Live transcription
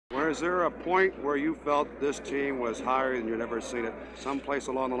is there a point where you felt this team was higher than you'd ever seen it, someplace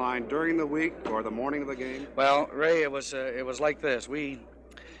along the line during the week or the morning of the game? Well, Ray, it was like this. We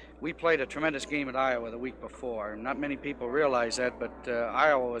played a tremendous game at Iowa the week before. Not many people realize that, but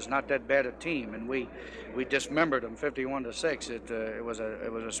Iowa was not that bad a team, and we dismembered them 51-6. It was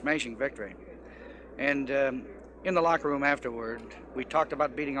a smashing victory. And in the locker room afterward, we talked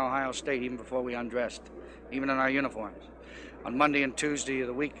about beating Ohio State even before we undressed, even in our uniforms. On Monday and Tuesday of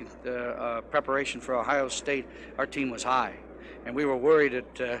the week, preparation for Ohio State, our team was high. And we were worried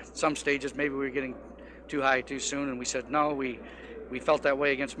at some stages maybe we were getting too high too soon, and we said no. We felt that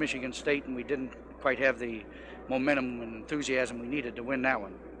way against Michigan State, and we didn't quite have the momentum and enthusiasm we needed to win that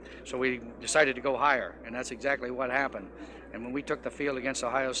one. So we decided to go higher, and that's exactly what happened. And when we took the field against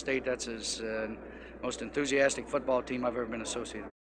Ohio State, that's the most enthusiastic football team I've ever been associated with.